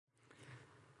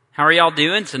How are y'all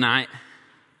doing tonight?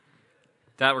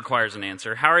 That requires an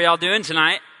answer. How are y'all doing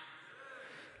tonight?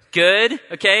 Good?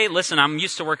 Okay, listen, I'm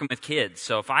used to working with kids,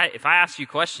 so if I ask you a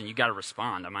question, you got to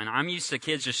respond. I mean, I'm used to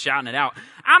kids just shouting it out.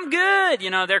 I'm good! You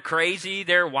know, they're crazy,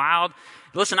 they're wild.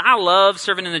 Listen, I love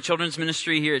serving in the children's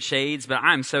ministry here at Shades, but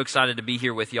I'm so excited to be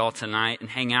here with y'all tonight and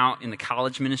hang out in the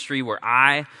college ministry where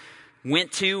I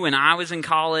went to when I was in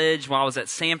college, while I was at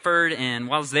Samford, and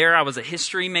while I was there, I was a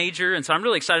history major, and so I'm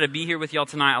really excited to be here with y'all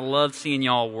tonight. I love seeing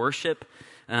y'all worship.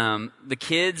 The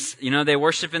kids, you know, they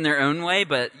worship in their own way,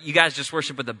 but you guys just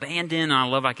worship with abandon.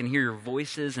 I can hear your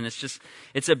voices, and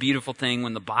it's a beautiful thing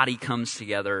when the body comes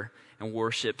together and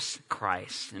worships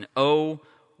Christ. And oh,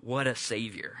 what a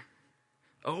Savior.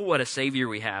 Oh, what a Savior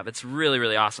we have. It's really,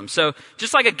 really awesome. So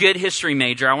just like a good history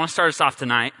major, I want to start us off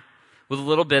tonight with a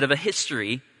little bit of a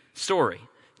history story.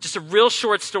 Just a real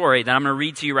short story that I'm going to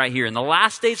read to you right here. In the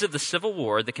last days of the Civil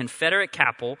War, the Confederate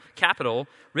capital,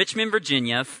 Richmond,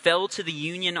 Virginia, fell to the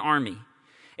Union Army.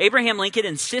 Abraham Lincoln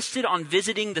insisted on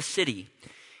visiting the city.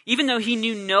 Even though he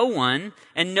knew no one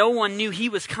and no one knew he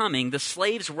was coming, the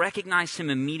slaves recognized him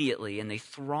immediately and they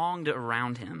thronged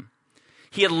around him.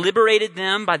 He had liberated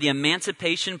them by the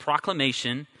Emancipation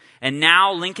Proclamation, and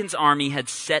now Lincoln's army had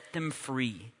set them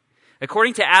free.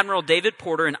 According to Admiral David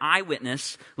Porter, an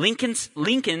eyewitness,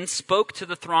 Lincoln spoke to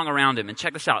the throng around him. And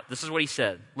check this out. This is what he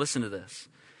said. Listen to this.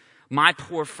 "My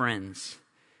poor friends,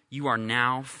 you are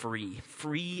now free,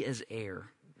 free as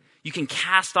air. You can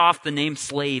cast off the name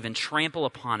slave and trample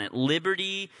upon it.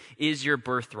 Liberty is your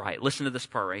birthright." Listen to this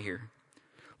part right here.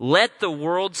 "Let the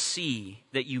world see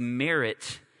that you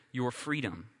merit your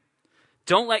freedom.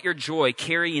 Don't let your joy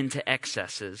carry into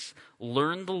excesses.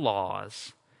 Learn the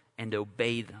laws and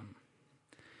obey them."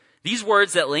 These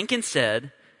words that Lincoln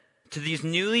said to these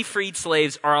newly freed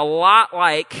slaves are a lot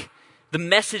like the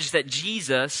message that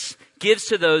Jesus gives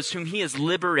to those whom he has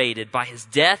liberated by his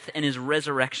death and his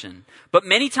resurrection. But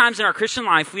many times in our Christian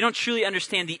life, we don't truly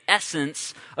understand the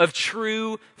essence of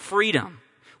true freedom.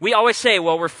 We always say,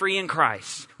 well, we're free in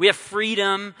Christ. We have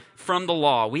freedom from the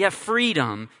law. We have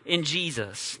freedom in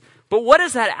Jesus. But what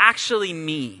does that actually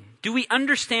mean? Do we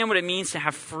understand what it means to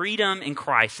have freedom in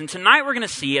Christ? And tonight we're going to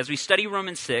see, as we study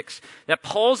Romans 6, that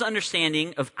Paul's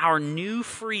understanding of our new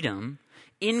freedom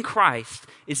in Christ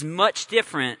is much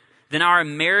different than our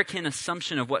American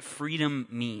assumption of what freedom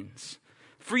means.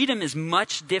 Freedom is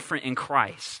much different in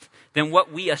Christ than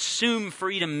what we assume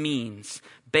freedom means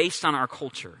based on our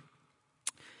culture.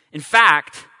 In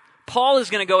fact, Paul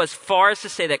is going to go as far as to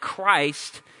say that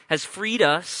Christ has freed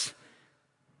us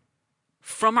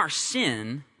from our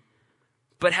sin,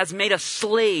 but has made us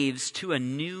slaves to a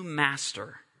new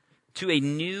master,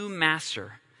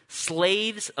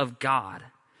 slaves of God.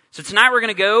 So tonight we're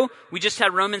going to we just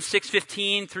had Romans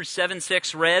 6:15 through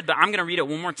 7:6 read, but I'm going to read it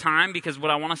one more time because what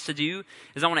I want us to do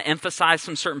is I want to emphasize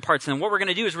some certain parts. And what we're going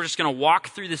to do is we're just going to walk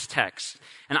through this text.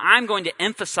 And I'm going to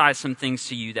emphasize some things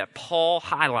to you that Paul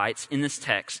highlights in this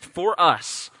text for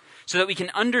us so that we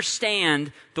can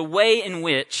understand the way in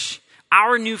which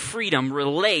our new freedom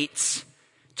relates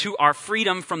to our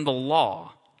freedom from the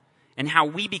law and how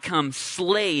we become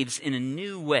slaves in a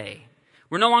new way.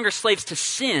 We're no longer slaves to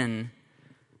sin,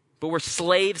 but we're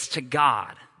slaves to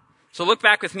God. So look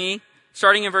back with me,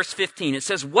 starting in verse 15. It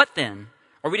says, "What then?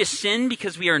 Are we to sin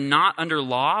because we are not under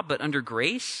law, but under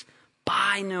grace?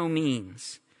 By no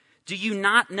means. Do you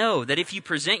not know that if you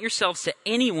present yourselves to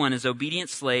anyone as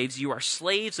obedient slaves, you are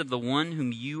slaves of the one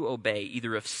whom you obey,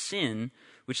 either of sin,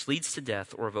 which leads to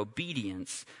death, or of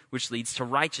obedience, which leads to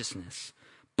righteousness?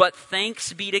 But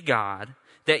thanks be to God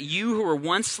that you who were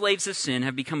once slaves of sin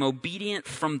have become obedient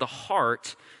from the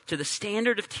heart to the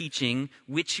standard of teaching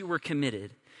which you were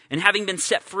committed. And having been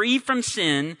set free from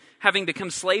sin, having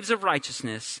become slaves of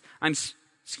righteousness, and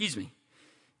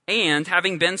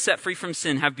having been set free from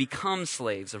sin, have become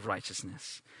slaves of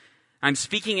righteousness. I'm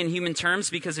speaking in human terms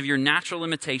because of your natural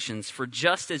limitations, for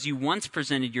just as you once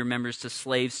presented your members to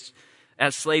slaves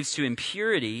to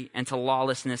impurity and to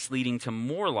lawlessness leading to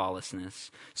more lawlessness,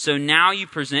 so now you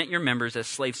present your members as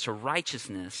slaves to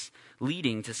righteousness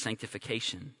leading to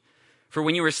sanctification. For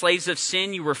when you were slaves of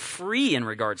sin, you were free in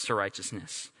regards to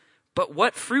righteousness. But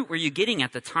what fruit were you getting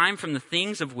at the time from the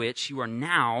things of which you are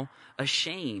now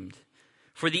ashamed?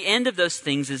 For the end of those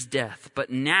things is death.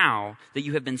 But now that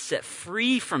you have been set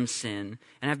free from sin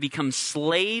and have become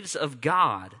slaves of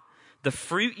God, the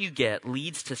fruit you get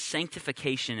leads to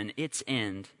sanctification and its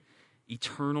end,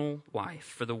 eternal life.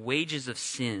 For the wages of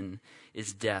sin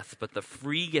is death, but the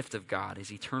free gift of God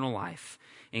is eternal life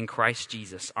in Christ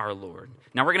Jesus our Lord.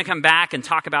 Now we're going to come back and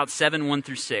talk about 7:1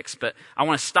 through 6, but I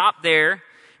want to stop there.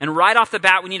 And right off the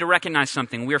bat, we need to recognize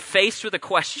something. We're faced with a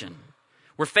question.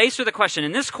 We're faced with a question,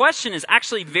 and this question is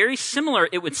actually very similar,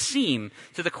 it would seem,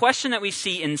 to the question that we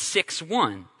see in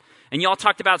 6:1. And y'all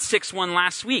talked about 6:1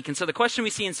 last week. And so the question we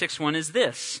see in 6:1 is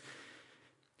this: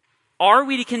 are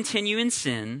we to continue in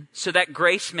sin so that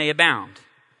grace may abound?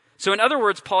 So in other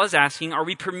words, Paul is asking, are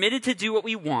we permitted to do what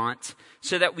we want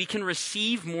so that we can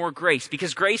receive more grace?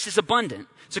 Because grace is abundant.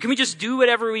 So can we just do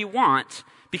whatever we want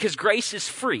because grace is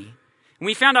free? And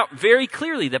we found out very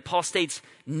clearly that Paul states,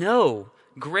 no,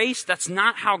 grace, that's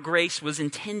not how grace was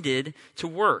intended to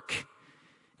work.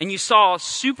 And you saw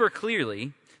super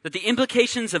clearly that the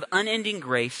implications of unending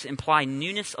grace imply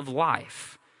newness of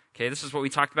life. Okay, this is what we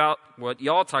talked about, what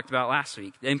y'all talked about last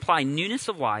week. They imply newness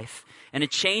of life and a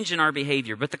change in our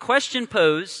behavior. But the question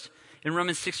posed in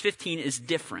Romans 6:15 is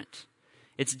different.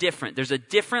 It's different. There's a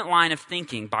different line of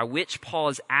thinking by which Paul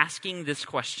is asking this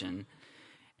question.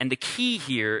 And the key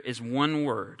here is one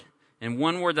word. And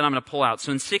one word that I'm going to pull out.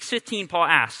 So in 6:15, Paul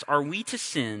asks, are we to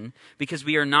sin because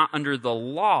we are not under the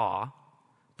law,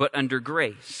 but under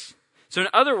grace? So in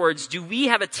other words, do we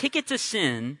have a ticket to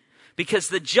sin because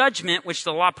the judgment which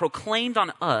the law proclaimed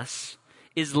on us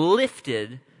is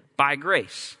lifted by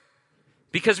grace?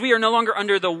 Because we are no longer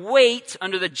under the weight,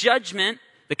 under the judgment,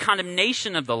 the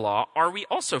condemnation of the law, are we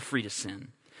also free to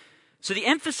sin? So the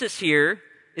emphasis here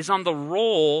is on the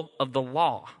role of the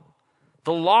law.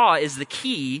 The law is the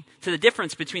key to the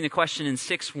difference between the question in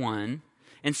 6:1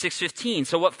 and 6:15.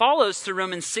 So what follows through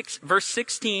Romans 6, verse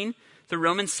 16 through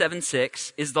Romans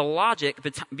 7:6 is the logic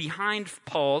behind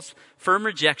Paul's firm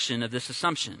rejection of this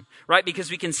assumption, right? Because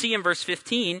we can see in verse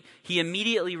 15, he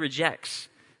immediately rejects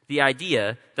the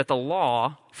idea that the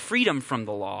law, freedom from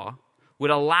the law,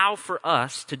 would allow for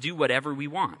us to do whatever we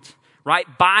want,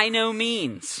 right? By no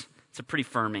means. It's a pretty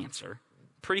firm answer.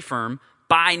 Pretty firm.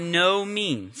 By no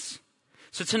means.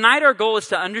 So tonight our goal is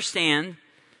to understand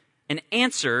and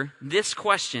answer this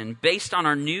question based on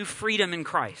our new freedom in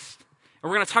Christ. And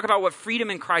we're going to talk about what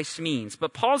freedom in Christ means.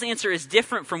 But Paul's answer is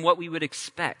different from what we would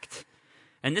expect.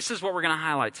 And this is what we're going to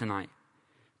highlight tonight.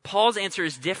 Paul's answer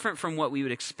is different from what we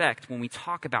would expect when we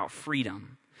talk about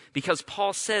freedom. Because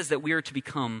Paul says that we are to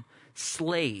become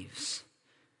slaves.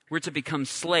 We're to become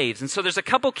slaves. And so there's a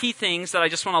couple key things that I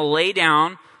just want to lay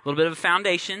down, a little bit of a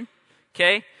foundation,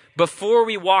 okay, before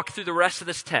we walk through the rest of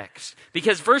this text.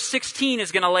 Because verse 16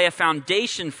 is going to lay a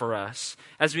foundation for us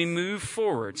as we move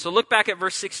forward. So look back at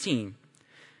verse 16.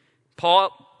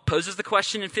 Paul poses the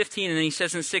question in 15, and then he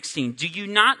says in 16, do you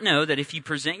not know that if you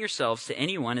present yourselves to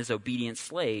anyone as obedient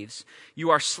slaves, you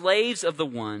are slaves of the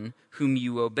one whom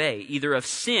you obey, either of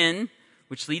sin,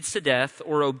 which leads to death,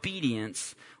 or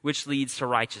obedience, which leads to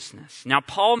righteousness. Now,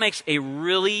 Paul makes a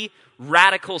really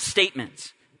radical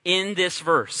statement in this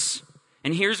verse.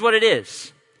 And here's what it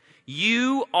is.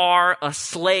 You are a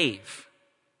slave.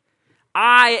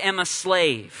 I am a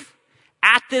slave.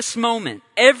 At this moment,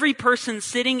 every person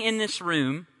sitting in this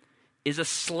room is a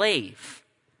slave.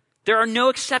 There are no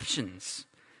exceptions.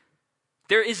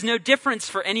 There is no difference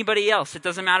for anybody else. It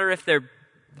doesn't matter if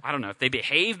if they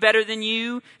behave better than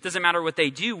you. It doesn't matter what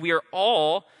they do. We are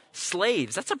all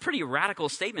slaves. That's a pretty radical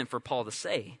statement for Paul to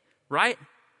say, right?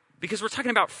 Because we're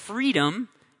talking about freedom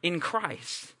in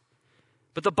Christ.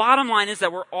 But the bottom line is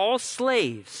that we're all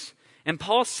slaves. And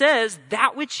Paul says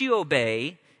that which you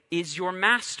obey is your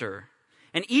master.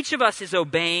 And each of us is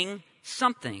obeying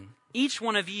something. Each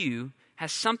one of you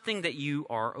has something that you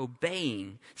are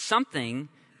obeying. Something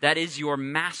that is your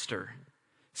master.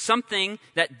 Something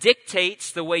that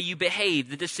dictates the way you behave,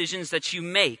 the decisions that you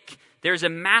make. There's a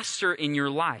master in your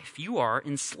life. You are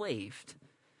enslaved.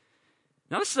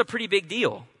 Now this is a pretty big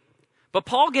deal. But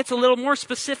Paul gets a little more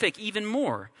specific, even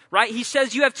more, right? He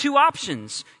says you have two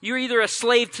options. You're either a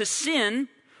slave to sin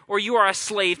or you are a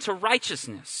slave to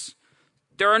righteousness.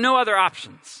 There are no other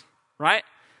options, right?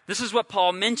 This is what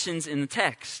Paul mentions in the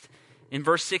text in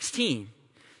verse 16.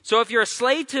 So if you're a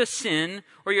slave to sin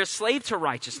or you're a slave to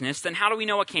righteousness, then how do we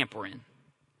know what camp we're in?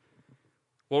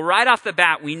 Well, right off the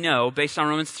bat, we know, based on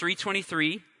Romans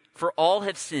 3:23, for all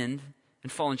have sinned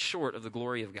and fallen short of the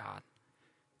glory of God.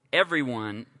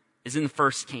 Everyone is in the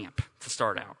first camp to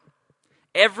start out.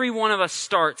 Every one of us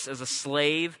starts as a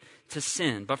slave to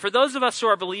sin. But for those of us who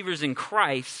are believers in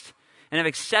Christ and have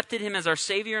accepted him as our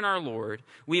Savior and our Lord,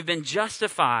 we have been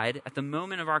justified at the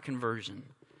moment of our conversion.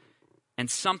 And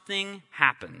something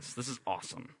happens. This is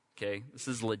awesome, okay? This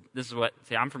is what,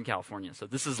 see, I'm from California, so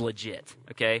this is legit,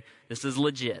 okay? This is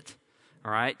legit,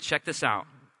 all right? Check this out.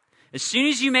 As soon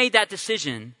as you made that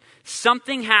decision,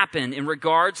 something happened in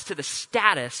regards to the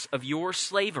status of your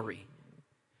slavery.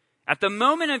 At the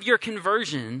moment of your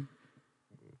conversion,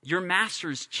 your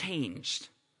master's changed.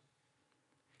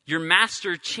 Your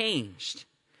master changed.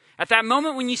 At that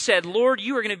moment when you said, Lord,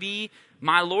 you are going to be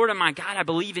my Lord and my God, I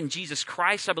believe in Jesus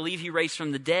Christ. I believe he raised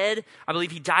from the dead. I believe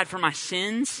he died for my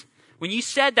sins. When you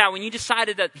said that, when you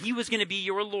decided that he was going to be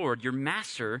your Lord, your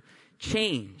master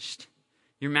changed.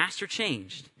 Your master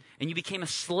changed. And you became a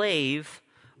slave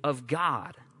of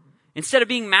God. Instead of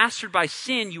being mastered by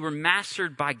sin, you were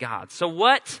mastered by God. So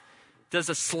what does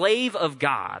a slave of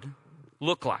God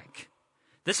look like?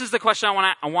 This is the question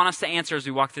I want us to answer as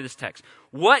we walk through this text.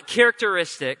 What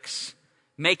characteristics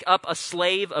make up a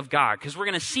slave of God? Because we're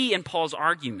going to see in Paul's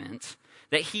argument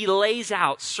that he lays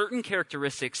out certain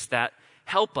characteristics that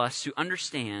help us to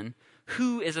understand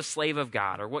who is a slave of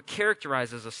God or what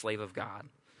characterizes a slave of God.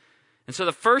 And so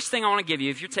the first thing I want to give you,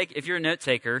 if you're a note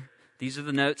taker, these are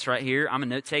the notes right here. I'm a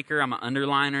note taker. I'm an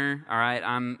underliner. All right.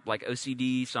 I'm like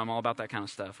OCD, so I'm all about that kind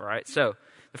of stuff. All right. So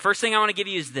the first thing I want to give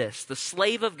you is this. The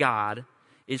slave of God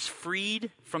is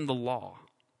freed from the law.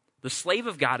 The slave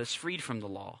of God is freed from the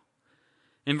law.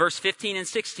 In verse 15 and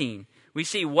 16, we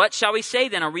see, what shall we say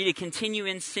then? Are we to continue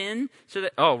in sin?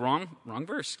 Wrong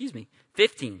verse, excuse me.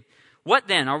 15. What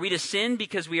then? Are we to sin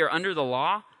because we are under the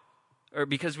law? Or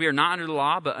because we are not under the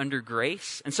law, but under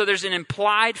grace? And so there's an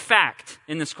implied fact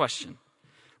in this question.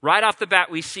 Right off the bat,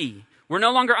 we see we're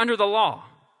no longer under the law.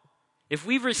 If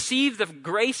we've received the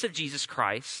grace of Jesus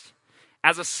Christ,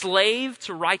 as a slave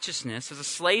to righteousness, as a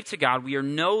slave to God, we are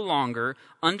no longer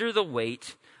under the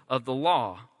weight of the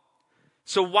law.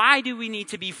 So why do we need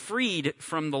to be freed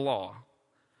from the law?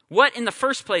 What in the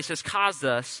first place has caused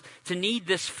us to need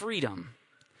this freedom?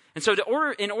 And so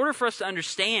in order for us to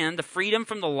understand the freedom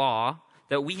from the law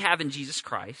that we have in Jesus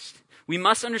Christ, we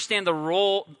must understand the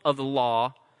role of the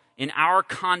law in our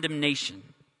condemnation.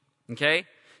 Okay?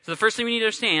 So the first thing we need to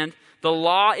understand, the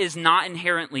law is not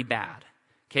inherently bad.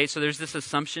 Okay, so there's this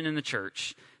assumption in the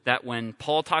church that when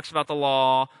Paul talks about the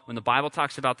law, when the Bible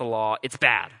talks about the law, it's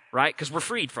bad, right? Because we're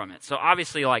freed from it. So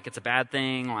obviously, it's a bad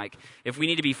thing. If we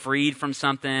need to be freed from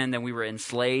something, then we were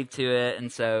enslaved to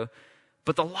it.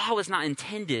 But the law was not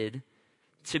intended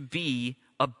to be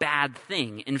a bad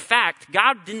thing. In fact,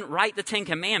 God didn't write the Ten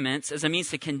Commandments as a means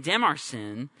to condemn our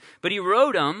sin, but he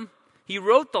wrote them. He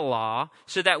wrote the law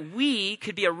so that we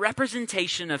could be a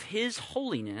representation of his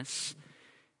holiness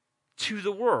to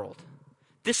the world.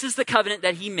 This is the covenant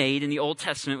that he made in the Old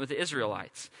Testament with the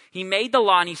Israelites. He made the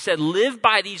law and he said, live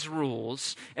by these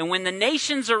rules. And when the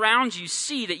nations around you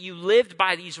see that you lived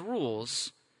by these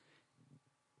rules,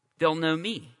 they'll know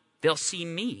me. They'll see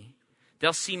me.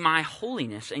 They'll see my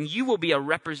holiness. And you will be a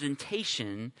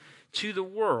representation to the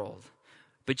world.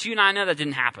 But you and I know that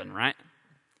didn't happen, right?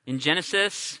 In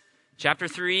Genesis chapter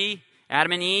 3,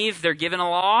 Adam and Eve, they're given a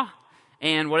law.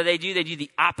 And what do? They do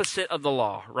the opposite of the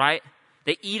law, right?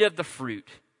 They eat of the fruit.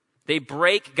 They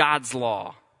break God's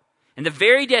law. And the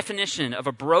very definition of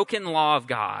a broken law of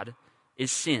God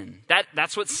is sin.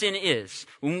 That's what sin is.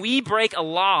 When we break a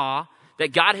law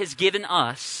that God has given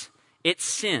us, it's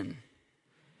sin.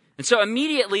 And so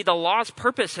immediately the law's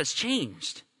purpose has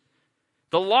changed.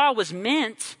 The law was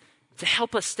meant to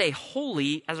help us stay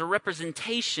holy as a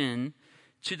representation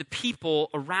to the people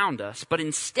around us. But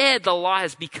instead, the law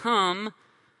has become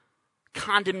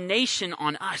condemnation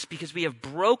on us because we have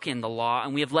broken the law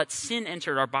and we have let sin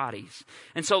enter our bodies.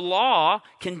 And so law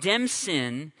condemns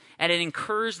sin and it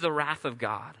incurs the wrath of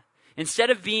God. Instead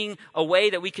of being a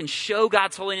way that we can show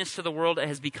God's holiness to the world, it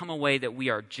has become a way that we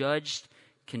are judged,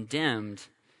 condemned,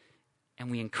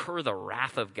 and we incur the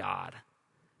wrath of God.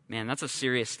 Man, that's a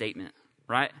serious statement,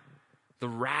 right? The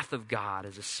wrath of God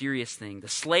is a serious thing. The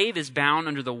slave is bound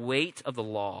under the weight of the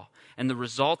law, and the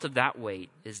result of that weight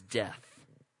is death.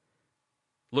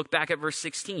 Look back at verse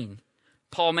 16.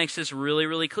 Paul makes this really,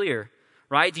 really clear,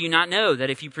 right? Do you not know that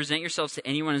if you present yourselves to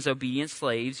anyone as obedient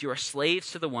slaves, you are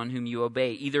slaves to the one whom you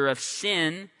obey, either of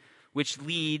sin, which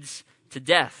leads to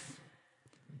death.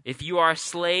 If you are a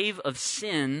slave of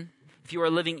sin, if you are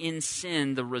living in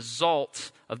sin, the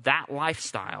result of that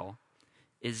lifestyle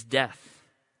is death.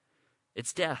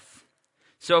 It's death.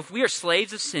 So if we are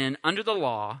slaves of sin under the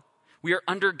law, we are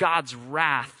under God's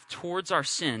wrath towards our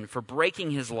sin for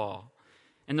breaking his law.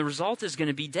 And the result is going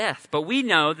to be death. But we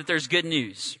know that there's good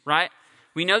news, right?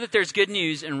 We know that there's good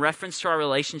news in reference to our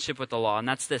relationship with the law. And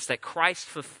that's this, that Christ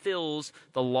fulfills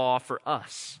the law for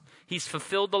us. He's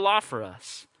fulfilled the law for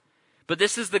us. But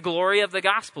this is the glory of the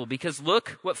gospel, because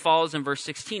look what follows in verse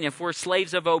 16. If we're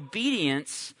slaves of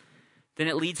obedience, then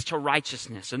it leads to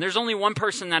righteousness. And there's only one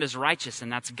person that is righteous,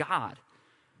 and that's God.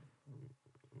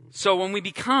 So when we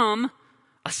become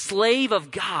a slave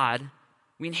of God,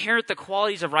 we inherit the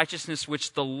qualities of righteousness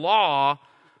which the law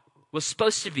was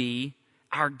supposed to be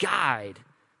our guide.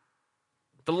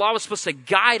 The The law was supposed to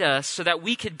guide us so that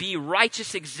we could be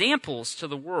righteous examples to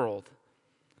the world.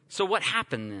 So what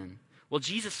happened then? Well,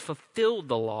 Jesus fulfilled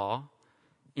the law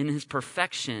in his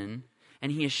perfection,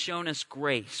 and he has shown us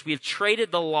grace. We have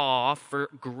traded the law for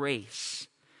grace.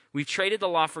 We've traded the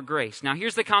law for grace. Now,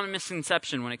 here's the common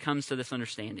misconception when it comes to this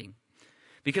understanding.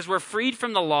 Because we're freed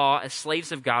from the law as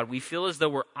slaves of God, we feel as though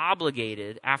we're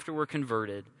obligated, after we're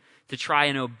converted, to try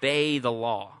and obey the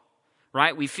law,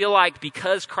 right? We feel like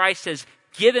because Christ has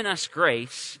given us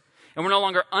grace, and we're no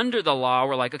longer under the law,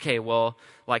 we're like, okay, well,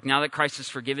 like now that Christ has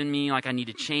forgiven me, like I need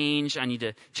to change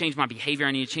my behavior,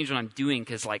 I need to change what I'm doing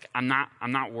because like I'm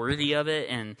not worthy of it,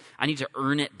 and I need to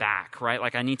earn it back, right?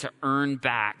 Like I need to earn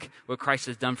back what Christ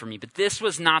has done for me. But this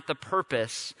was not the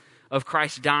purpose of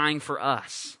Christ dying for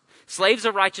us. Slaves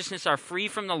of righteousness are free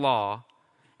from the law,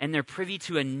 and they're privy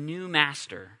to a new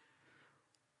master.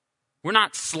 We're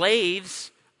not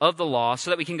slaves of the law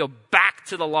so that we can go back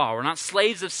to the law. We're not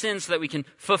slaves of sin so that we can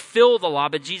fulfill the law,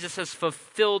 but Jesus has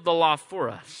fulfilled the law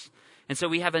for us. And so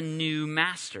we have a new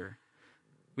master.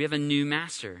 We have a new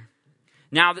master.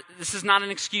 Now, this is not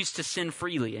an excuse to sin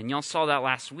freely, and y'all saw that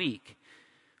last week.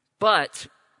 But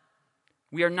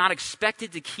we are not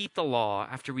expected to keep the law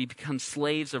after we become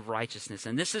slaves of righteousness.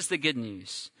 And this is the good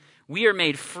news. We are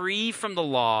made free from the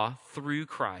law through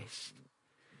Christ.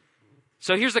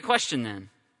 So here's the question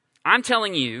then. I'm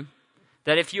telling you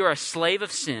that if you're a slave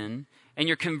of sin and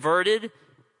you're converted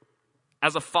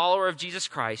as a follower of Jesus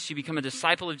Christ, you become a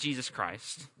disciple of Jesus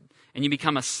Christ, and you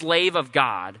become a slave of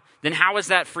God, then how is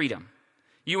that freedom?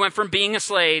 You went from being a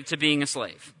slave to being a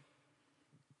slave.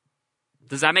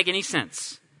 Does that make any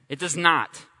sense? It does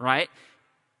not, right?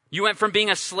 You went from being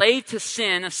a slave to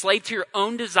sin, a slave to your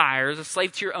own desires, a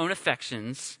slave to your own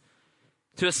affections,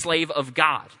 to a slave of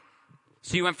God.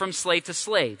 So you went from slave to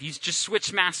slave. You just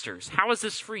switched masters. How is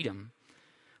this freedom?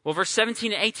 Well, verse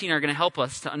 17 and 18 are going to help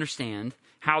us to understand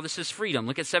how this is freedom.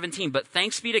 Look at 17. But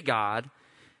thanks be to God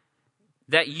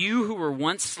that you who were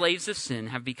once slaves of sin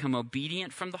have become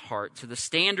obedient from the heart to the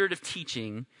standard of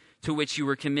teaching to which you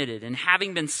were committed, and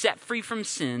having been set free from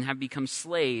sin, have become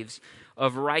slaves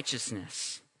of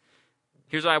righteousness.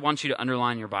 Here's what I want you to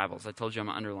underline in your Bibles. I told you I'm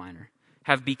an underliner.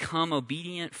 Have become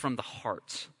obedient from the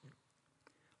heart.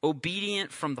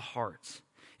 Obedient from the heart.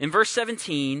 In verse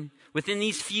 17, within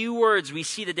these few words, we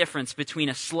see the difference between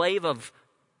a slave of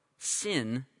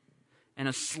sin and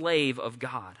a slave of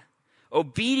God.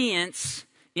 Obedience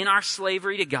in our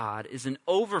slavery to God is an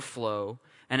overflow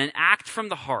and an act from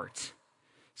the heart.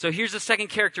 So here's the second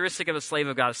characteristic of a slave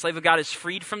of God. A slave of God is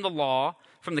freed from the law,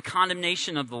 from the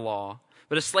condemnation of the law.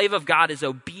 But a slave of God is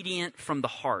obedient from the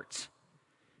heart.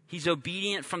 He's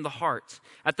obedient from the heart.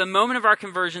 At the moment of our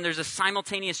conversion, there's a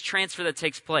simultaneous transfer that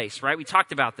takes place, right? We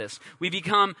talked about this. We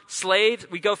become slaves.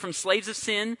 We go from slaves of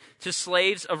sin to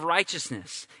slaves of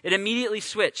righteousness. It immediately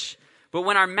switches. But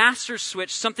when our masters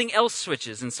switch, something else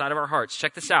switches inside of our hearts.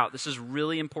 Check this out. This is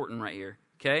really important right here,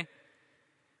 okay?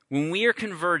 When we are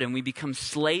converted and we become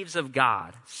slaves of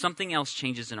God, something else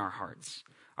changes in our hearts.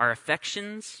 Our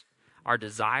affections, our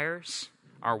desires,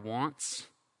 our wants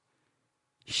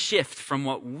shift from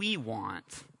what we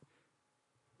want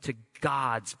to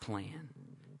God's plan,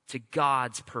 to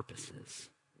God's purposes.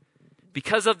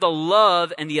 Because of the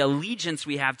love and the allegiance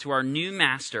we have to our new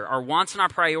master, our wants and our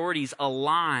priorities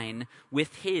align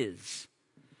with his.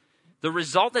 The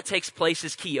result that takes place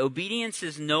is key. Obedience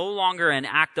is no longer an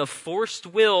act of forced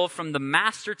will from the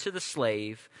master to the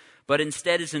slave, but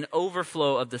instead is an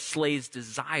overflow of the slave's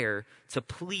desire to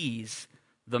please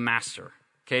the master.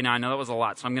 Okay, now I know that was a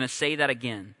lot, so I'm going to say that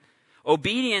again.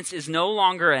 Obedience is no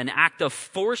longer an act of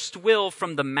forced will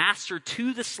from the master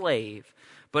to the slave,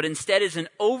 but instead is an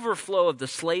overflow of the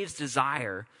slave's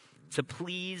desire to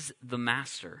please the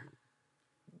master.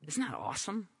 Isn't that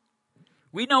awesome?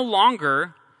 We no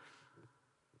longer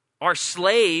are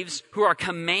slaves who are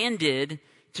commanded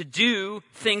to do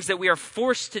things that we are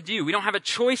forced to do. We don't have a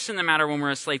choice in the matter when we're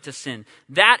a slave to sin.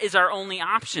 That is our only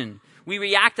option. We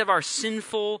react of our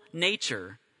sinful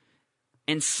nature,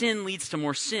 and sin leads to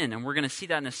more sin, and we're going to see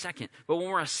that in a second. But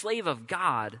when we're a slave of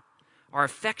God, our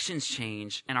affections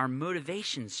change, and our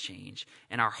motivations change,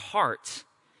 and our heart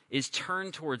is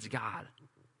turned towards God.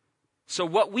 So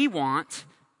what we want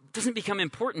doesn't become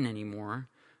important anymore,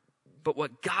 but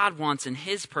what God wants in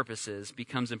his purposes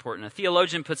becomes important. A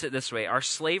theologian puts it this way: our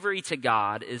slavery to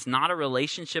God is not a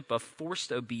relationship of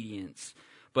forced obedience,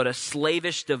 but a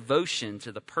slavish devotion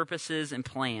to the purposes and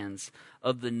plans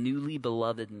of the newly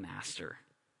beloved master.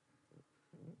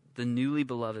 The newly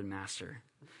beloved master.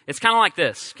 It's kind of like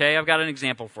this, okay? I've got an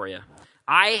example for you.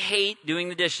 I hate doing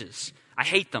the dishes. I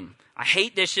hate them. I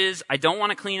hate dishes. I don't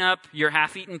want to clean up your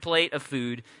half-eaten plate of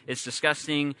food. It's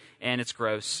disgusting and it's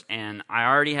gross. And I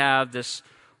already have this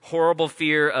horrible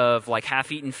fear of like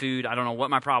half-eaten food. I don't know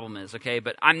what my problem is, okay?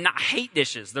 But I hate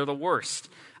dishes. They're the worst.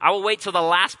 I will wait till the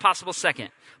last possible second.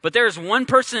 But there is one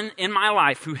person in my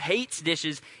life who hates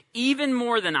dishes even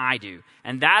more than I do.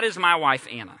 And that is my wife,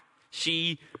 Anna.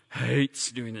 She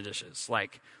hates doing the dishes.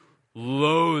 Like,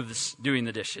 loathes doing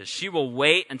the dishes. She will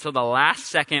wait until the last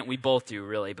second. We both do,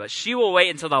 really. But she will wait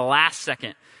until the last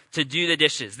second to do the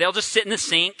dishes. They'll just sit in the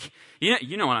sink.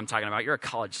 You know what I'm talking about. You're a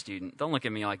college student. Don't look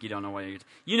at me like you don't know what you're doing.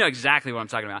 You know exactly what I'm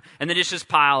talking about. And the dishes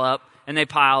pile up, and they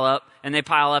pile up, and they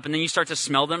pile up, and then you start to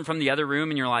smell them from the other room,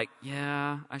 and you're like,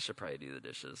 yeah, I should probably do the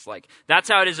dishes. Like, that's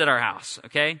how it is at our house,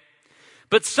 okay?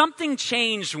 But something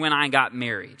changed when I got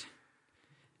married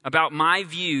about my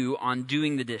view on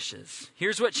doing the dishes.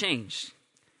 Here's what changed.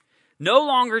 No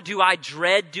longer do I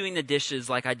dread doing the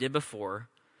dishes like I did before,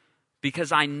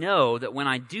 because I know that when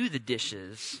I do the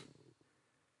dishes,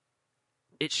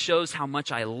 it shows how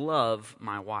much I love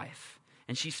my wife.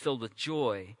 And she's filled with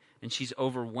joy, and she's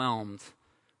overwhelmed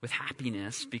with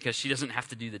happiness because she doesn't have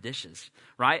to do the dishes,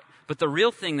 right? But the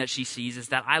real thing that she sees is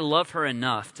that I love her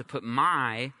enough to put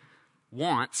my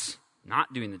wants,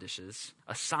 not doing the dishes,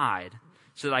 aside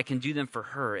so that I can do them for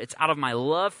her. It's out of my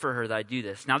love for her that I do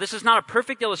this. Now, this is not a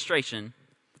perfect illustration,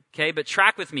 okay, but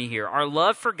track with me here. Our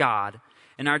love for God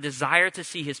and our desire to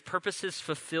see his purposes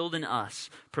fulfilled in us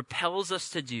propels us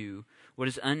to do what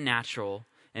is unnatural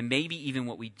and maybe even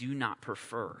what we do not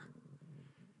prefer.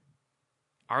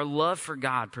 Our love for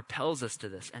God propels us to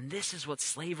this, and this is what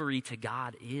slavery to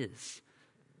God is.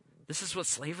 This is what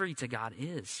slavery to God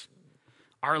is.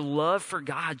 Our love for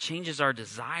God changes our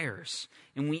desires,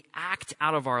 and we act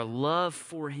out of our love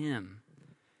for him.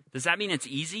 Does that mean it's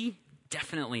easy?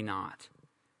 Definitely not.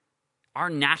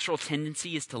 Our natural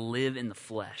tendency is to live in the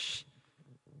flesh.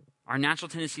 Our natural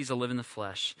tendency is to live in the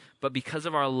flesh, but because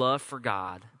of our love for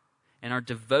God and our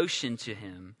devotion to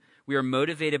him, we are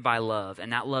motivated by love,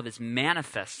 and that love is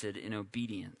manifested in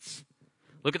obedience.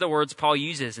 Look at the words Paul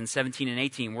uses in 17 and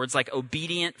 18, words like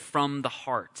obedient from the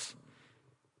heart.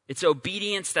 It's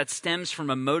obedience that stems from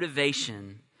a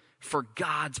motivation for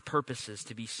God's purposes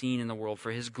to be seen in the world,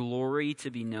 for his glory to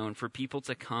be known, for people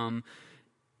to come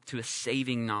to a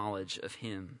saving knowledge of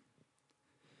him.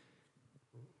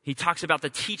 He talks about the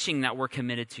teaching that we're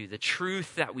committed to, the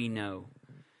truth that we know,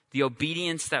 the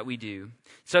obedience that we do.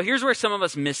 So here's where some of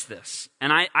us miss this.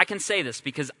 And I can say this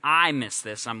because I miss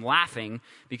this. I'm laughing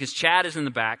because Chad is in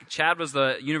the back. Chad was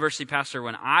the university pastor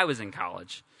when I was in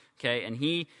college. Okay, and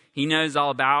he knows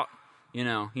all about, he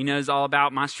knows all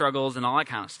about my struggles and all that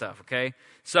kind of stuff, okay?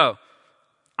 So,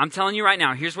 I'm telling you right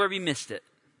now, here's where we missed it,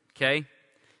 okay?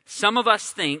 Some of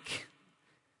us think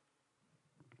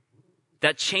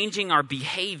that changing our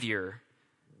behavior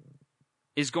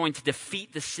is going to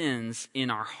defeat the sins in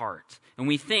our heart. And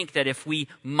we think that if we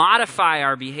modify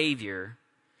our behavior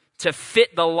to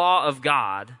fit the law of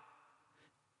God,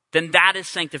 then that is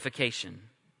sanctification.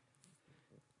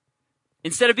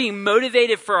 Instead of being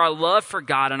motivated for our love for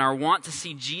God and our want to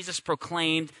see Jesus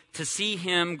proclaimed, to see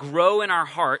him grow in our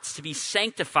hearts, to be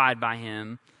sanctified by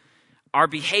him, our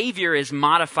behavior is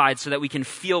modified so that we can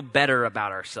feel better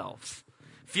about ourselves,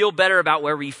 feel better about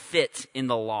where we fit in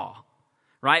the law,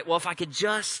 right? Well, if I could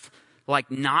just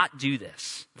not do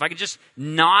this, if I could just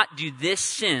not do this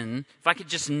sin, if I could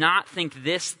just not think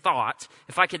this thought,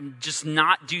 if I could just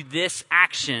not do this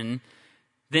action,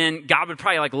 then God would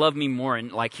probably love me more and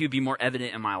he would be more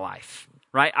evident in my life,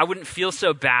 right? I wouldn't feel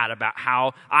so bad about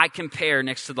how I compare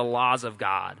next to the laws of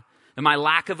God. And my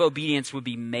lack of obedience would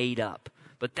be made up.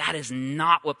 But that is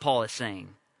not what Paul is saying.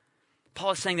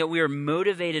 Paul is saying that we are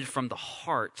motivated from the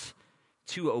heart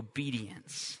to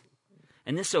obedience.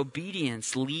 And this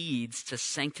obedience leads to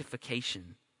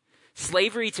sanctification.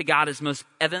 Slavery to God is most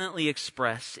evidently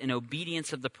expressed in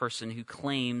obedience of the person who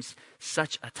claims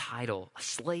such a title, a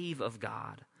slave of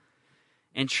God.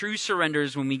 And true surrender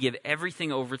is when we give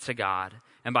everything over to God,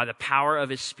 and by the power of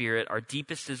his Spirit, our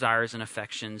deepest desires and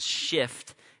affections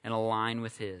shift and align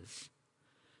with his.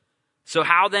 So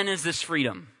how then is this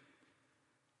freedom?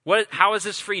 How is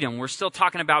this freedom? We're still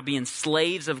talking about being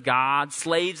slaves of God,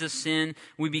 slaves of sin.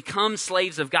 We become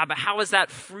slaves of God, but how is that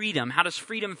freedom? How does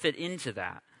freedom fit into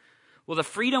that? Well, the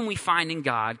freedom we find in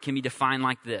God can be defined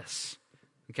like this,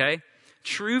 okay?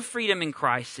 True freedom in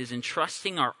Christ is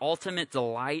entrusting our ultimate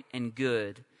delight and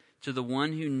good to the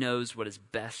one who knows what is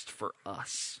best for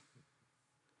us.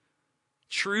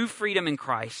 True freedom in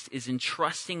Christ is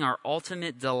entrusting our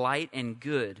ultimate delight and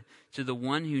good to the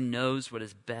one who knows what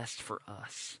is best for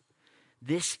us.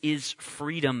 This is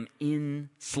freedom in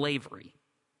slavery.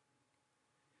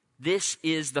 This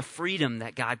is the freedom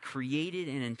that God created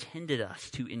and intended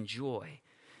us to enjoy,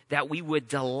 that we would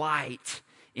delight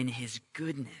in his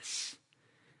goodness,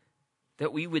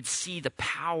 that we would see the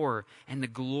power and the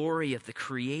glory of the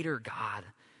Creator God.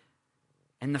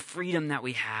 And the freedom that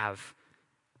we have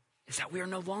is that we are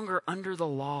no longer under the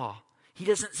law. He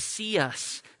doesn't see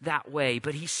us that way,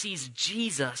 but he sees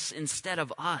Jesus instead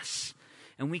of us.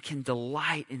 And we can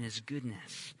delight in his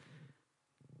goodness.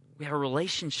 We have a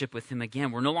relationship with him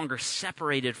again. We're no longer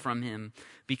separated from him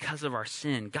because of our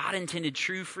sin. God intended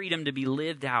true freedom to be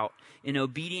lived out in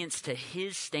obedience to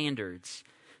his standards,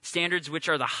 standards which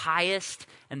are the highest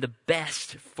and the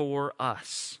best for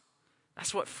us.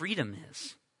 That's what freedom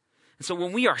is. And so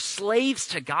when we are slaves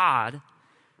to God,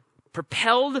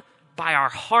 propelled by our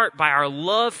heart, by our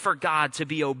love for God, to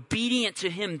be obedient to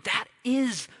him, that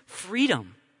is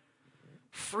freedom.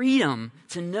 Freedom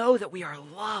to know that we are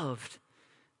loved,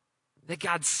 that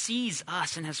God sees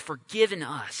us and has forgiven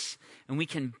us, and we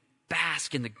can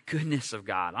bask in the goodness of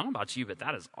God. I don't know about you, but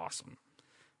that is awesome.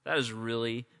 That is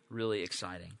really, really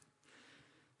exciting.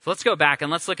 So let's go back and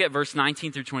let's look at verse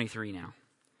 19 through 23 now.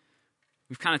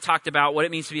 We've kind of talked about what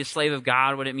it means to be a slave of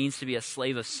God, what it means to be a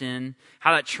slave of sin,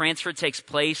 how that transfer takes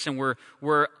place, and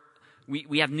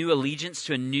we have new allegiance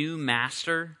to a new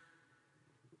master.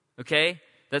 Okay?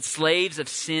 That slaves of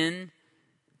sin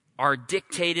are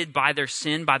dictated by their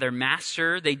sin, by their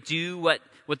master. They do what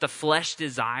the flesh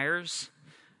desires.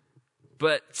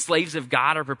 But slaves of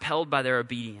God are propelled by their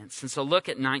obedience. And so look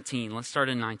at 19. Let's start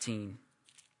in 19.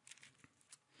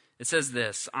 It says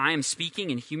this, I am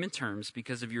speaking in human terms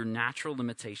because of your natural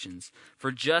limitations.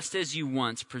 For just as you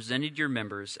once presented your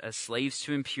members as slaves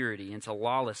to impurity and to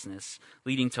lawlessness,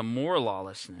 leading to more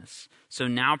lawlessness, so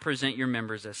now present your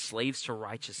members as slaves to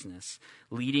righteousness,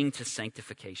 leading to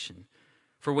sanctification.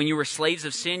 For when you were slaves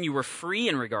of sin, you were free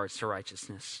in regards to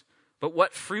righteousness. But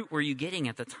what fruit were you getting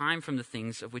at the time from the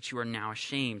things of which you are now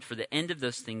ashamed? For the end of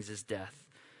those things is death.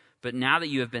 But now that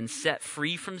you have been set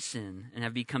free from sin and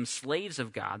have become slaves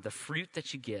of God, the fruit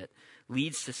that you get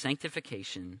leads to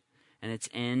sanctification and its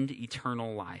end,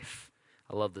 eternal life.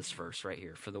 I love this verse right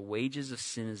here. For the wages of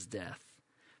sin is death,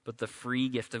 but the free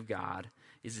gift of God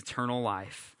is eternal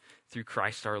life through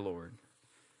Christ our Lord.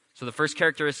 So the first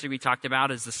characteristic we talked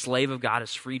about is the slave of God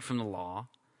is freed from the law.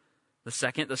 The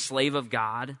second, the slave of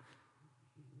God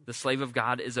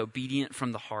is obedient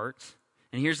from the heart.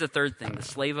 And here's the third thing. The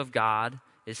slave of God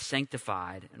is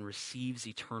sanctified and receives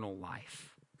eternal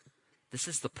life. This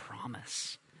is the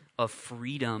promise of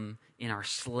freedom in our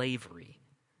slavery.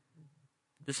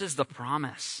 This is the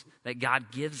promise that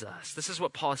God gives us. This is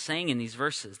what Paul is saying in these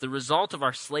verses. The result of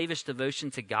our slavish devotion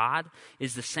to God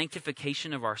is the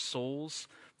sanctification of our souls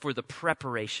for the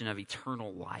preparation of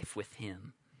eternal life with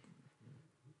him.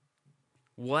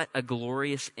 What a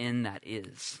glorious end that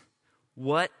is.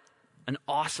 What an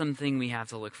awesome thing we have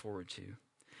to look forward to.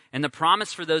 And the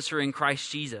promise for those who are in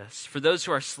Christ Jesus, for those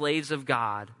who are slaves of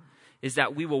God, is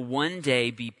that we will one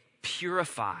day be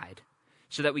purified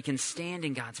so that we can stand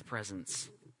in God's presence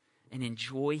and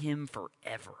enjoy him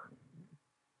forever.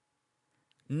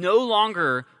 No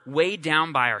longer weighed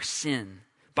down by our sin,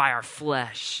 by our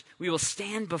flesh. We will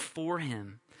stand before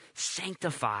him,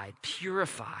 sanctified,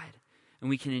 purified, and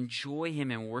we can enjoy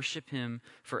him and worship him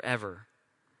forever.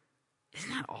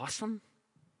 Isn't that awesome?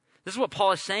 This is what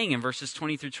Paul is saying in verses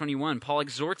 20 through 21. Paul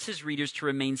exhorts his readers to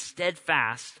remain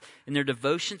steadfast in their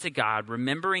devotion to God,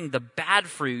 remembering the bad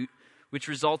fruit which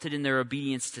resulted in their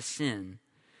obedience to sin.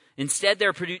 Instead,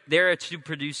 they're to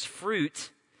produce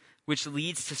fruit which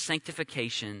leads to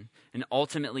sanctification and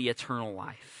ultimately eternal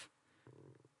life.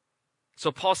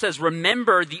 So Paul says,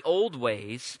 remember the old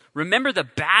ways. Remember the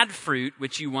bad fruit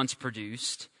which you once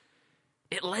produced.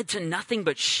 It led to nothing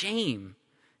but shame.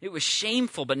 It was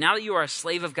shameful, but now that you are a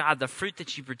slave of God, the fruit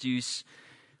that you produce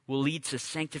will lead to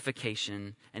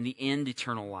sanctification and the end,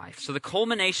 eternal life. So the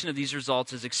culmination of these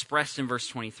results is expressed in verse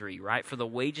 23, right? For the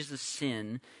wages of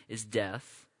sin is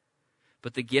death,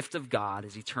 but the gift of God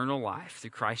is eternal life through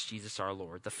Christ Jesus our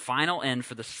Lord. The final end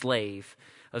for the slave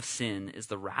of sin is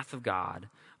the wrath of God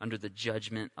under the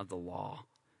judgment of the law,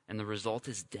 and the result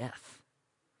is death.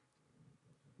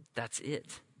 That's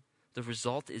it. The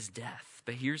result is death.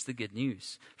 But here's the good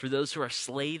news. For those who are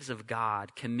slaves of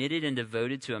God, committed and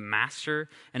devoted to a master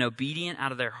and obedient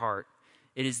out of their heart,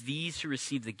 it is these who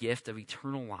receive the gift of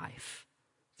eternal life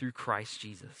through Christ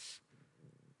Jesus.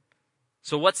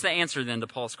 So what's the answer then to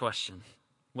Paul's question?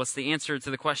 What's the answer to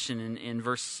the question in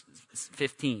verse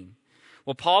 15?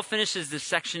 Well, Paul finishes this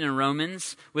section in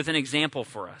Romans with an example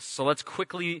for us. So let's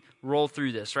quickly roll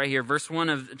through this right here. Verse 1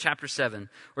 of chapter 7.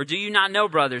 Or do you not know,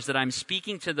 brothers, that I'm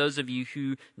speaking to those of you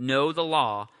who know the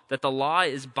law, that the law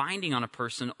is binding on a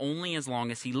person only as long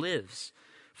as he lives?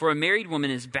 For a married woman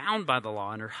is bound by the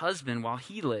law and her husband while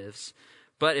he lives.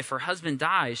 But if her husband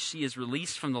dies, she is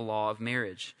released from the law of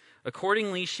marriage.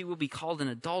 Accordingly, she will be called an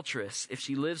adulteress if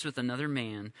she lives with another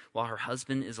man while her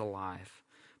husband is alive.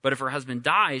 But if her husband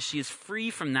dies, she is free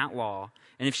from that law,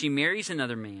 and if she marries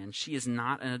another man, she is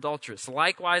not an adulteress.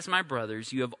 Likewise, my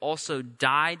brothers, you have also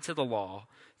died to the law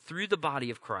through the body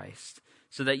of Christ,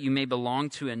 so that you may belong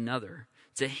to another,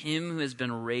 to him who has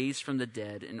been raised from the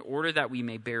dead, in order that we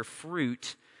may bear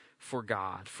fruit for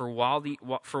God. For while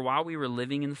we were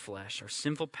living in the flesh, our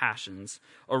sinful passions,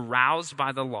 aroused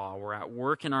by the law, were at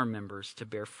work in our members to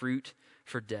bear fruit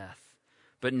for death.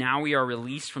 But now we are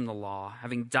released from the law,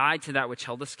 having died to that which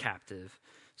held us captive,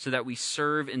 so that we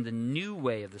serve in the new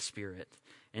way of the Spirit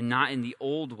and not in the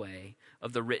old way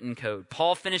of the written code.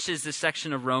 Paul finishes this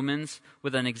section of Romans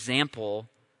with an example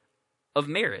of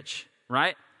marriage,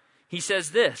 right? He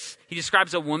says this. He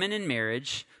describes a woman in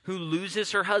marriage who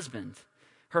loses her husband.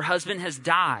 Her husband has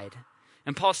died.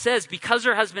 And Paul says because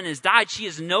her husband has died, she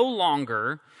is no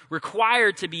longer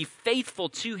required to be faithful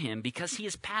to him because he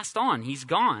has passed on. He's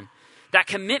gone. That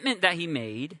commitment that he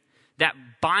made, that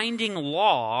binding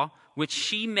law which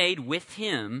she made with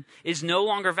him, is no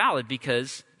longer valid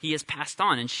because he has passed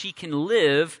on, and she can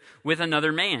live with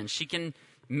another man. She can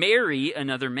marry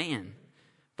another man.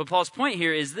 But Paul's point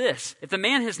here is this: if the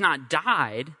man has not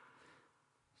died,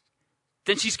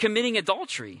 then she's committing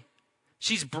adultery.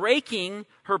 She's breaking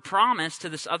her promise to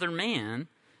this other man.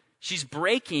 She's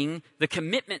breaking the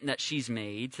commitment that she's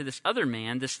made to this other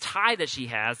man, this tie that she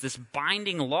has, this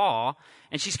binding law,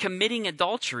 and she's committing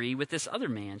adultery with this other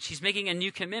man. She's making a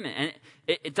new commitment, and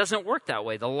it doesn't work that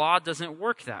way. The law doesn't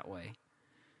work that way.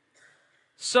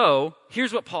 So,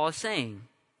 here's what Paul is saying.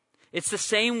 It's the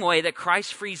same way that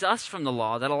Christ frees us from the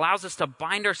law that allows us to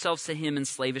bind ourselves to him in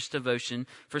slavish devotion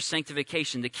for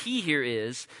sanctification. The key here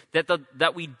is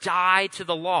that we die to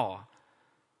the law.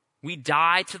 We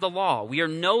die to the law. We are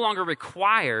no longer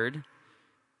required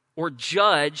or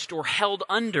judged or held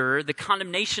under the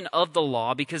condemnation of the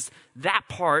law because that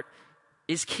part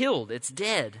is killed. It's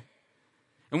dead.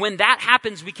 And when that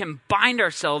happens, we can bind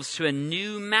ourselves to a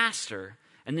new master.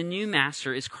 And the new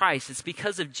master is Christ. It's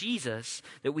because of Jesus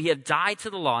that we have died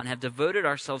to the law and have devoted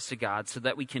ourselves to God so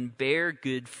that we can bear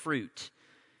good fruit.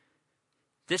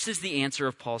 This is the answer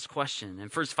of Paul's question. And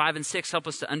verse 5 and 6 help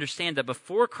us to understand that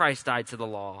before Christ died to the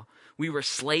law, we were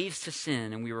slaves to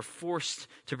sin and we were forced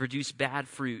to produce bad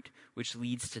fruit, which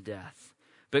leads to death.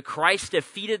 But Christ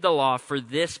defeated the law for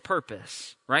this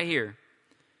purpose, right here,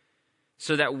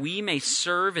 so that we may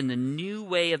serve in the new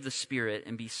way of the Spirit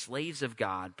and be slaves of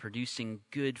God, producing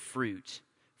good fruit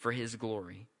for his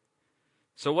glory.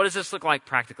 So what does this look like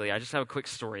practically? I just have a quick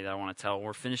story that I want to tell.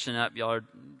 We're finishing up.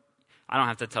 I don't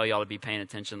have to tell y'all to be paying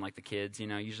attention like the kids. You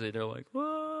know, usually they're like,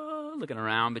 whoa, looking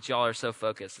around, but y'all are so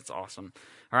focused. It's awesome.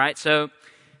 All right, so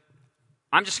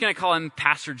I'm just going to call him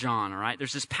Pastor John, all right?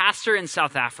 There's this pastor in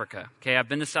South Africa, okay? I've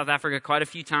been to South Africa quite a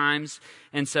few times.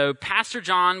 And so Pastor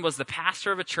John was the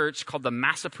pastor of a church called the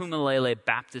Massapumalele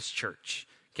Baptist Church,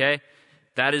 okay?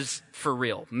 That is for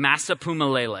real.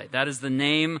 Massapumalele. That is the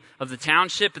name of the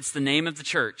township. It's the name of the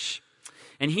church.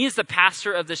 And he is the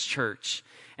pastor of this church.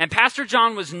 And Pastor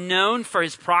John was known for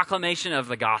his proclamation of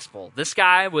the gospel. This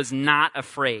guy was not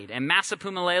afraid. And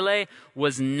Massapumalele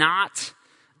was not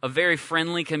a very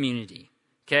friendly community,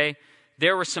 okay?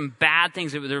 There were some bad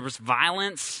things. There was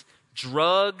violence,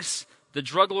 drugs. The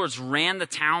drug lords ran the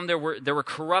town. There were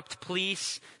corrupt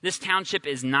police. This township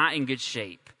is not in good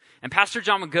shape. And Pastor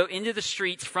John would go into the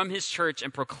streets from his church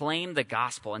and proclaim the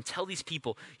gospel and tell these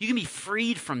people, you can be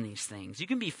freed from these things. You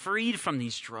can be freed from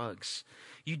these drugs.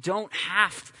 You don't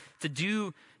have to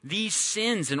do these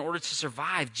sins in order to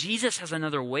survive. Jesus has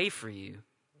another way for you.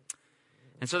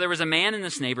 And so there was a man in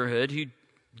this neighborhood who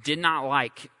did not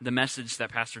like the message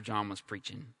that Pastor John was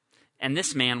preaching. And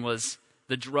this man was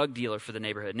the drug dealer for the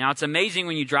neighborhood. Now, it's amazing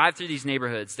when you drive through these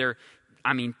neighborhoods.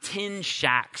 Tin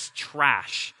shacks,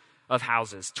 trash of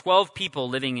houses. 12 people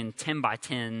living in 10 by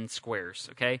 10 squares,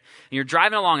 okay? And you're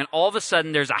driving along and all of a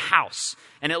sudden there's a house.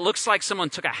 And it looks like someone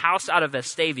took a house out of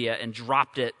Vestavia and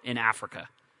dropped it in Africa.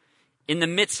 In the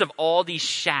midst of all these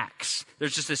shacks,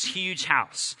 there's just this huge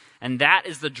house. And that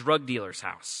is the drug dealer's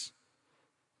house.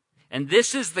 And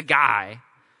this is the guy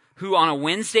who on a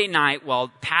Wednesday night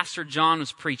while Pastor John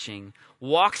was preaching,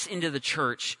 walks into the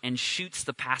church and shoots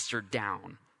the pastor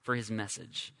down for his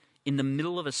message in the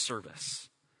middle of a service.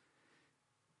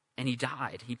 and he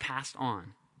died. He passed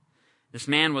on. This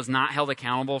man was not held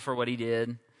accountable for what he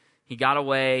did. He got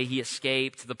away. He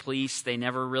escaped. The police, they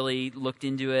never really looked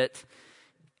into it.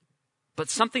 But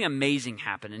something amazing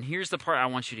happened, and here's the part I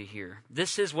want you to hear.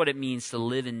 This is what it means to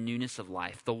live in newness of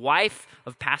life. The wife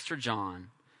of Pastor John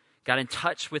got in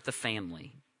touch with the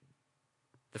family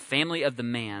of the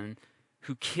man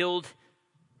who killed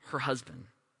her husband.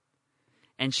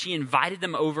 And she invited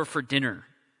them over for dinner,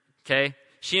 okay?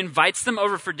 She invites them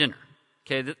over for dinner,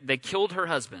 okay? They killed her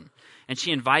husband. And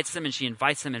she invites them,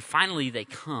 and finally they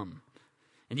come.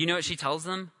 And do you know what she tells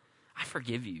them? I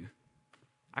forgive you.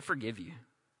 I forgive you.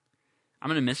 I'm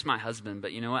going to miss my husband,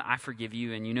 but you know what? I forgive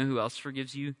you, and you know who else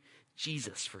forgives you?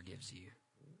 Jesus forgives you.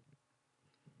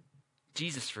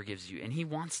 Jesus forgives you, and he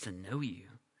wants to know you.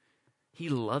 He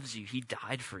loves you. He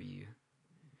died for you.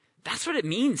 That's what it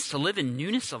means to live in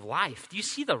newness of life. Do you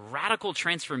see the radical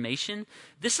transformation?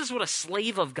 This is what a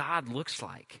slave of God looks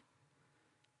like.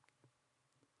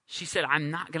 She said,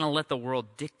 I'm not going to let the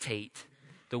world dictate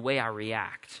the way I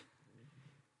react,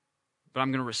 but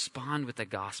I'm going to respond with the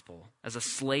gospel as a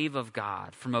slave of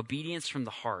God from obedience from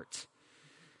the heart.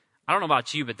 I don't know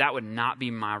about you, but that would not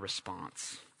be my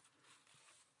response.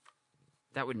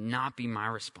 That would not be my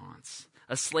response.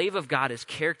 A slave of God is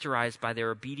characterized by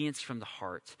their obedience from the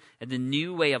heart and the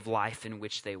new way of life in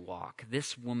which they walk.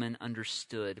 This woman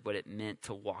understood what it meant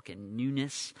to walk in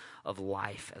newness of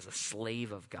life as a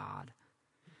slave of God.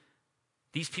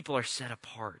 These people are set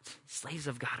apart. Slaves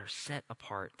of God are set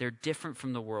apart. They're different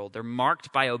from the world. They're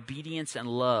marked by obedience and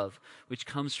love, which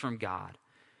comes from God.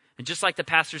 And just like the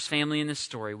pastor's family in this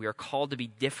story, we are called to be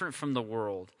different from the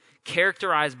world,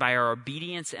 characterized by our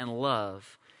obedience and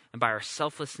love, and by our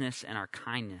selflessness and our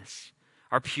kindness,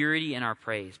 our purity and our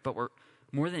praise. But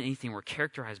more than anything, we're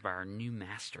characterized by our new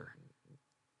master.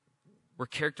 We're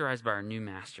characterized by our new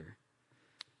master.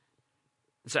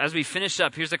 So as we finish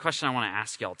up, here's the question I want to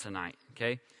ask y'all tonight,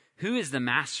 okay? Who is the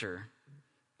master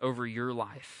over your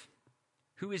life?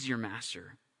 Who is your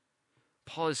master?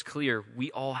 Paul is clear,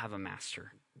 we all have a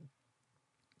master.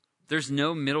 There's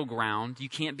no middle ground. You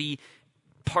can't be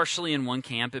partially in one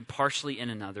camp and partially in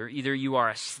another. Either you are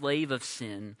a slave of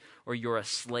sin or you're a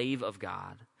slave of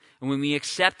God. And when we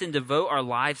accept and devote our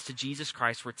lives to Jesus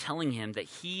Christ, we're telling him that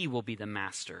he will be the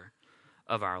master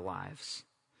of our lives.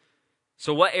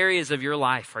 So what areas of your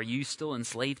life are you still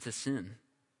enslaved to sin?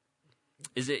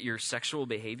 Is it your sexual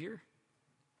behavior?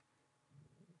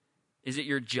 Is it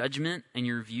your judgment and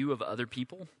your view of other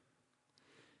people?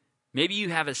 Maybe you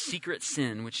have a secret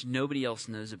sin which nobody else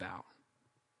knows about.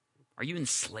 Are you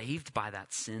enslaved by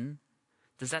that sin?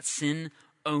 Does that sin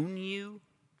own you?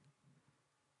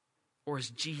 Or is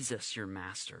Jesus your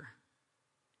master?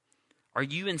 Are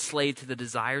you enslaved to the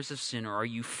desires of sin, or are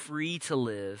you free to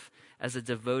live as a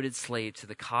devoted slave to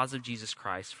the cause of Jesus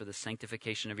Christ for the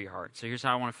sanctification of your heart? So here's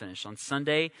how I want to finish. On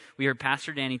Sunday, we heard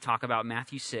Pastor Danny talk about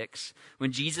Matthew 6,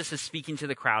 when Jesus is speaking to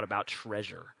the crowd about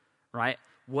treasure, right?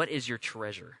 What is your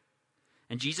treasure?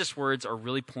 And Jesus' words are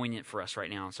really poignant for us right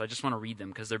now, so I just want to read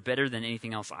them because they're better than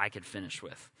anything else I could finish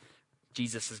with.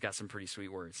 Jesus has got some pretty sweet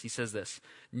words. He says this,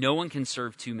 "No one can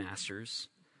serve two masters,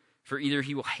 for either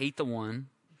he will hate the one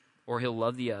or he'll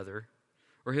love the other,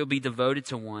 or he'll be devoted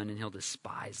to one and he'll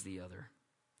despise the other."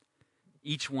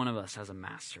 Each one of us has a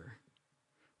master.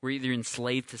 We're either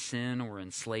enslaved to sin or we're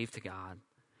enslaved to God. And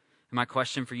my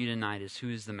question for you tonight is, who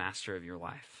is the master of your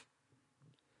life?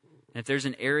 And if there's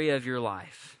an area of your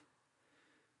life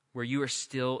where you are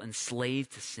still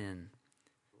enslaved to sin,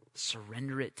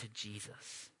 surrender it to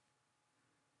Jesus.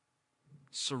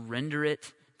 Surrender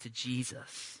it to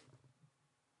Jesus.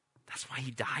 That's why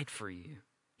he died for you.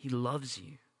 He loves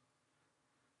you.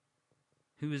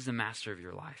 Who is the master of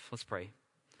your life? Let's pray.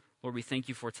 Lord, we thank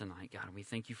you for tonight, God, and we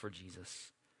thank you for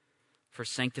Jesus, for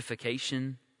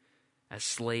sanctification as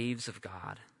slaves of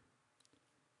God.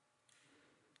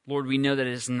 Lord, we know that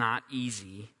it is not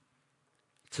easy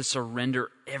to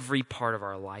surrender every part of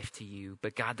our life to you,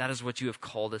 but God, that is what you have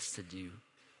called us to do.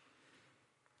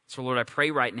 So Lord, I pray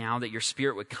right now that your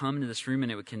Spirit would come into this room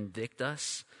and it would convict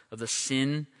us of the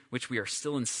sin which we are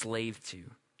still enslaved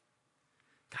to.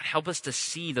 God, help us to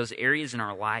see those areas in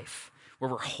our life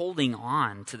where we're holding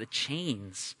on to the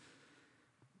chains.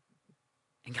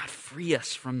 And God, free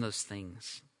us from those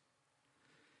things.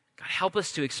 God, help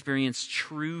us to experience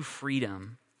true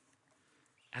freedom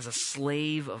as a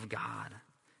slave of God,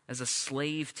 as a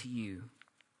slave to you.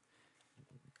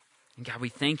 And God, we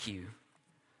thank you.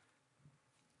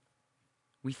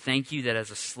 We thank you that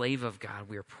as a slave of God,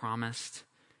 we are promised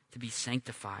to be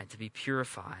sanctified, to be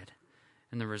purified.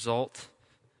 And the result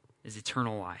is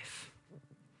eternal life.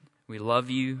 We love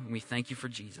you and we thank you for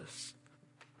Jesus.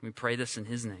 We pray this in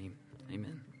his name.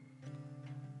 Amen.